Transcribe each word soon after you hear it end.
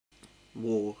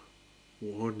War.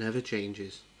 War never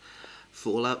changes.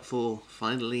 Fallout 4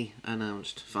 finally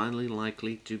announced, finally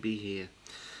likely to be here.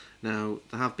 Now,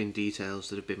 there have been details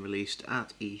that have been released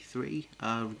at E3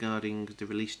 regarding the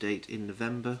release date in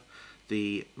November,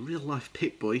 the real-life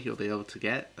Pip-Boy you'll be able to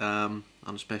get on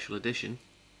a special edition,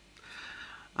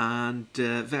 and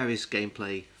various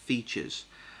gameplay features.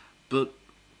 But,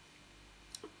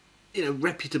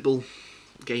 reputable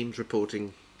games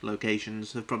reporting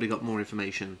locations have probably got more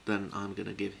information than I'm going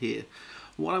to give here.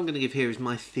 What I'm going to give here is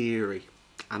my theory,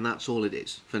 and that's all it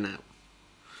is for now.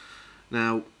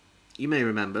 Now, you may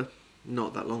remember,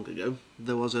 not that long ago,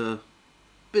 there was a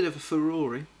bit of a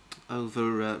furore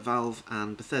over Valve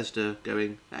and Bethesda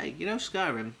going, hey,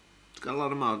 Skyrim, it's got a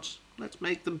lot of mods, let's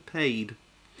make them paid.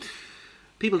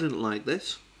 People didn't like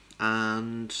this,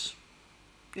 and,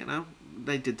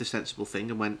 they did the sensible thing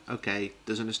and went, okay,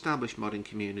 there's an established modding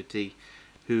community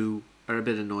who are a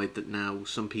bit annoyed that now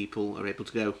some people are able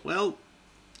to go, well,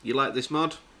 you like this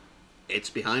mod? It's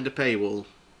behind a paywall.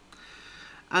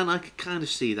 And I could kind of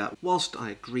see that. Whilst I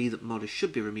agree that modders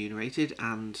should be remunerated,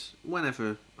 and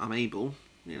whenever I'm able,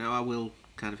 I will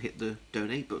kind of hit the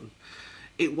donate button,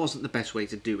 it wasn't the best way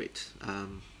to do it.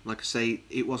 Like I say,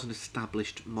 it was an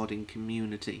established modding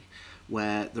community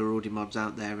where there are already mods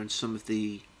out there, and some of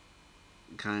the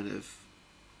kind of,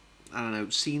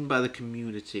 seen by the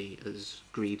community as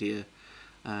greedier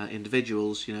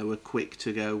individuals, were quick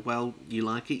to go, well, you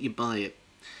like it, you buy it.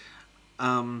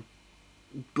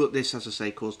 But this, as I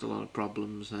say, caused a lot of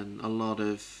problems and a lot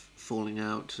of falling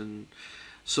out, and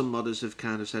some modders have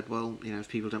kind of said, well, if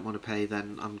people don't want to pay,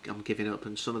 then I'm giving up,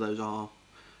 and some of those are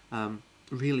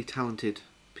really talented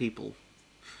people.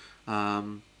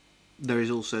 There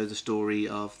is also the story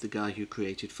of the guy who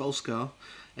created Falscar,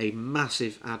 a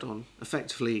massive add-on,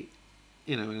 effectively,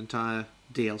 an entire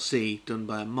DLC done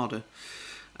by a modder,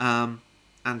 and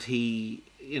he,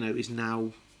 is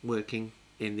now working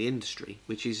in the industry,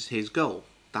 which is his goal.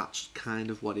 That's kind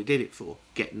of what he did it for,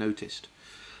 get noticed.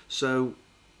 So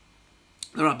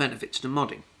there are benefits to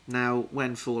modding. Now,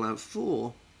 when Fallout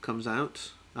 4 comes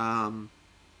out, and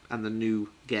the new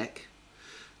GEC,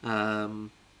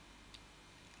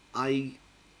 I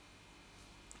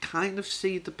kind of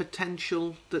see the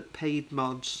potential that paid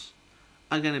mods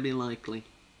are going to be likely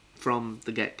from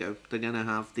the get-go. They're going to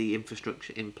have the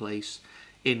infrastructure in place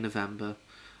in November,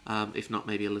 if not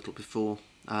maybe a little before,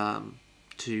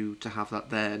 to have that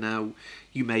there. Now,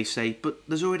 you may say, but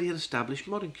there's already an established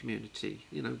modding community.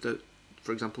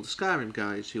 For example, the Skyrim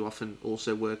guys, who often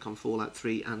also work on Fallout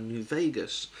 3 and New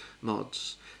Vegas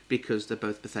mods, because they're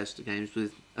both Bethesda games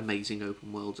with amazing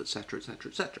open worlds, etc,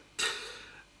 etc, etc.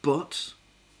 But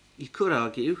you could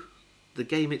argue the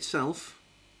game itself,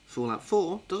 Fallout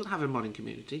 4, doesn't have a modding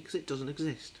community because it doesn't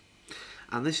exist.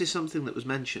 And this is something that was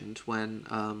mentioned when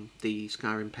the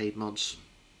Skyrim paid mods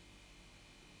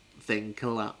thing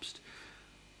collapsed.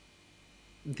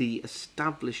 The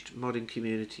established modding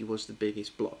community was the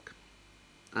biggest block.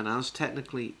 And as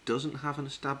technically it doesn't have an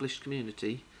established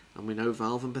community, and we know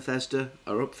Valve and Bethesda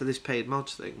are up for this paid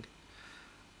mods thing,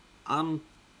 I'm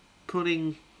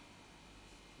putting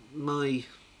my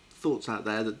thoughts out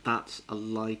there that that's a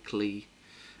likely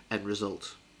end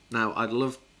result. Now, I'd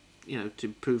love, to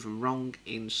prove them wrong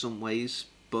in some ways,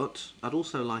 but I'd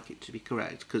also like it to be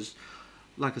correct, because,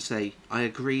 like I say, I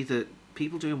agree that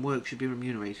people doing work should be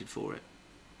remunerated for it.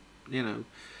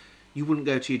 You wouldn't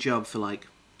go to your job for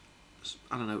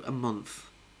a month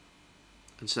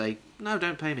and say, no,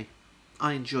 don't pay me.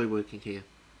 I enjoy working here.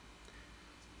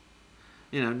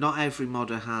 Not every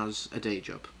modder has a day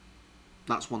job.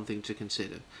 That's one thing to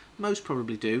consider. Most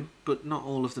probably do, but not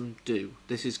all of them do.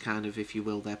 This is kind of, if you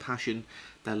will, their passion,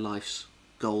 their life's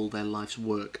goal, their life's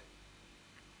work.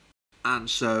 And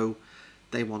so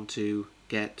they want to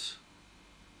get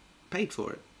paid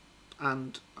for it.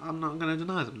 And I'm not going to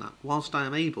deny them that. Whilst I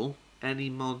am able, any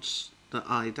mods that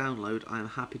I download, I am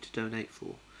happy to donate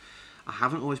for. I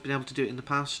haven't always been able to do it in the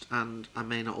past, and I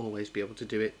may not always be able to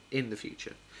do it in the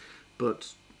future.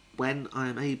 But when I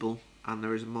am able, and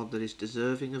there is a mod that is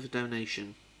deserving of a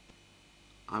donation,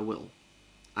 I will.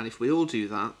 And if we all do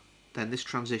that, then this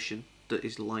transition that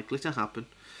is likely to happen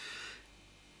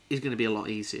is going to be a lot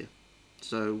easier.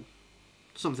 So,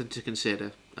 something to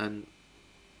consider, and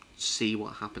see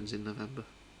what happens in November.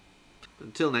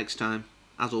 Until next time,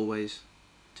 as always,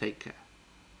 take care.